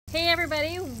Hey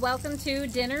everybody, welcome to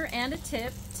Dinner and a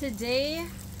Tip. Today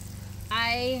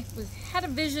I had a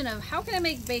vision of how can I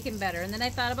make bacon better, and then I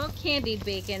thought about candied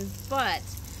bacon, but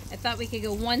I thought we could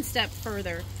go one step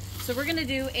further. So we're gonna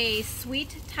do a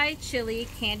sweet Thai chili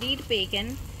candied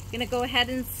bacon. Gonna go ahead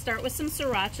and start with some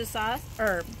sriracha sauce,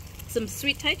 or some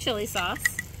sweet Thai chili sauce.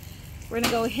 We're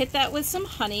gonna go hit that with some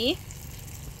honey.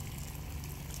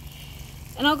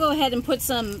 And I'll go ahead and put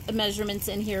some measurements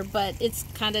in here, but it's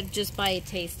kind of just by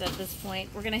taste at this point.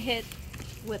 We're going to hit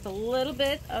with a little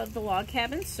bit of the log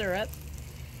cabin syrup.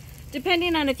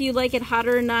 Depending on if you like it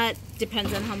hotter or not,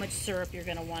 depends on how much syrup you're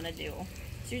going to want to do.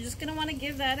 So you're just going to want to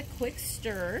give that a quick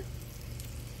stir.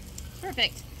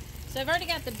 Perfect. So I've already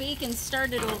got the bacon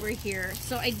started over here.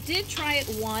 So I did try it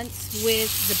once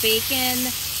with the bacon,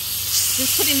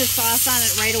 just putting the sauce on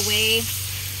it right away.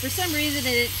 For some reason,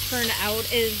 it didn't turn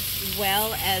out as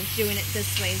well as doing it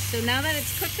this way. So now that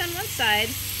it's cooked on one side,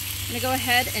 I'm going to go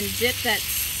ahead and dip that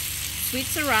sweet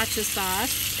sriracha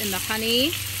sauce in the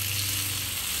honey.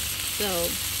 So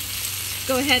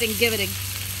go ahead and give it a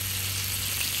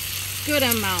good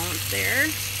amount there.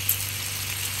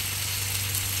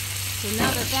 So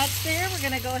now that that's there, we're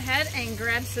going to go ahead and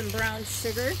grab some brown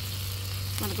sugar.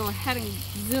 I'm going to go ahead and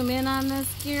zoom in on this,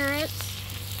 Garrett.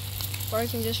 Or I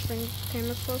can just bring the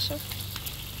camera closer.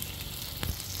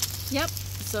 Yep,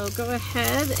 so go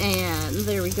ahead and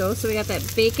there we go. So we got that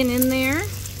bacon in there. I'm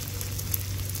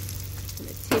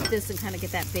gonna take this and kind of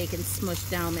get that bacon smushed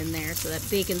down in there, so that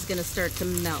bacon's gonna start to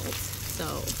melt. So,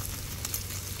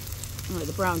 oh,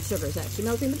 the brown sugar is actually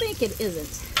melting, the bacon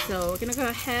isn't. So we're gonna go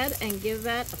ahead and give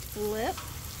that a flip.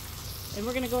 And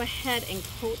we're gonna go ahead and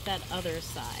coat that other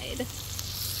side.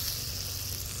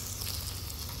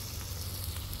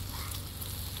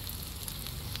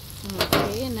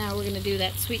 Okay, and now we're going to do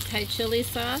that sweet Thai chili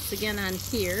sauce again on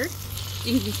here.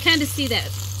 You can kind of see that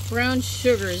brown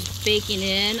sugar is baking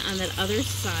in on that other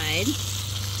side.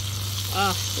 Oh,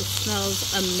 it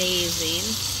smells amazing.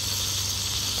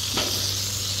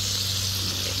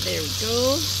 There we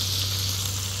go.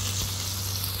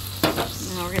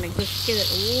 Now we're going to just get it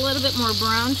a little bit more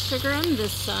brown sugar on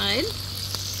this side.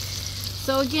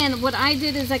 So again, what I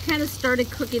did is I kind of started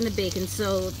cooking the bacon.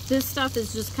 So this stuff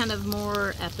is just kind of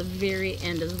more at the very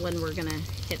end is when we're gonna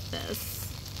hit this.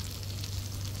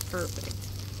 Perfect.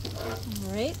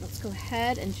 All right, let's go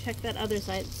ahead and check that other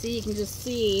side. See, you can just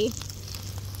see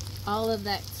all of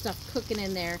that stuff cooking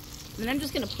in there. And then I'm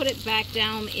just gonna put it back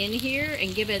down in here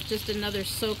and give it just another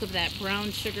soak of that brown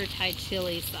sugar Thai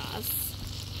chili sauce.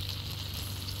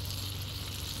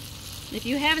 If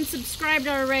you haven't subscribed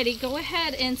already, go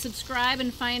ahead and subscribe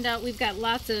and find out. We've got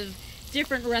lots of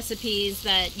different recipes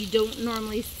that you don't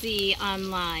normally see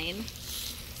online.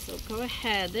 So go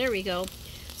ahead, there we go.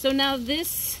 So now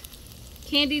this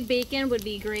candied bacon would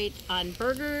be great on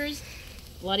burgers,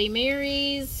 Bloody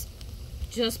Marys,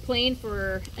 just plain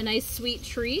for a nice sweet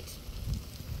treat.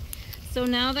 So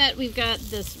now that we've got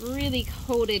this really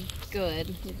coated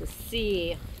good, you can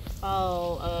see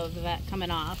all of that coming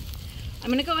off. I'm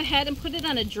going to go ahead and put it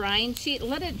on a drying sheet.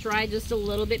 Let it dry just a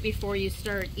little bit before you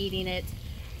start eating it.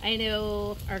 I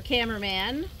know our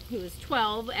cameraman, who is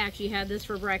 12, actually had this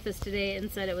for breakfast today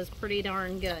and said it was pretty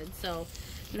darn good. So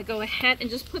I'm going to go ahead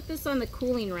and just put this on the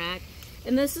cooling rack.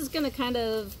 And this is going to kind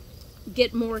of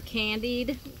get more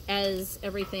candied as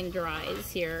everything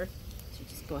dries here. So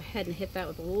just go ahead and hit that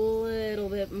with a little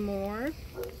bit more.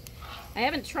 I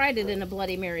haven't tried it in a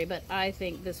Bloody Mary, but I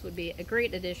think this would be a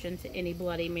great addition to any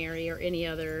Bloody Mary or any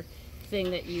other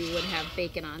thing that you would have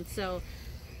bacon on. So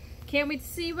can't wait to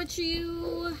see what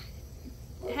you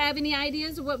have any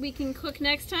ideas of what we can cook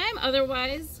next time.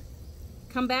 Otherwise,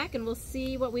 come back and we'll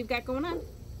see what we've got going on.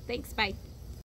 Thanks, bye.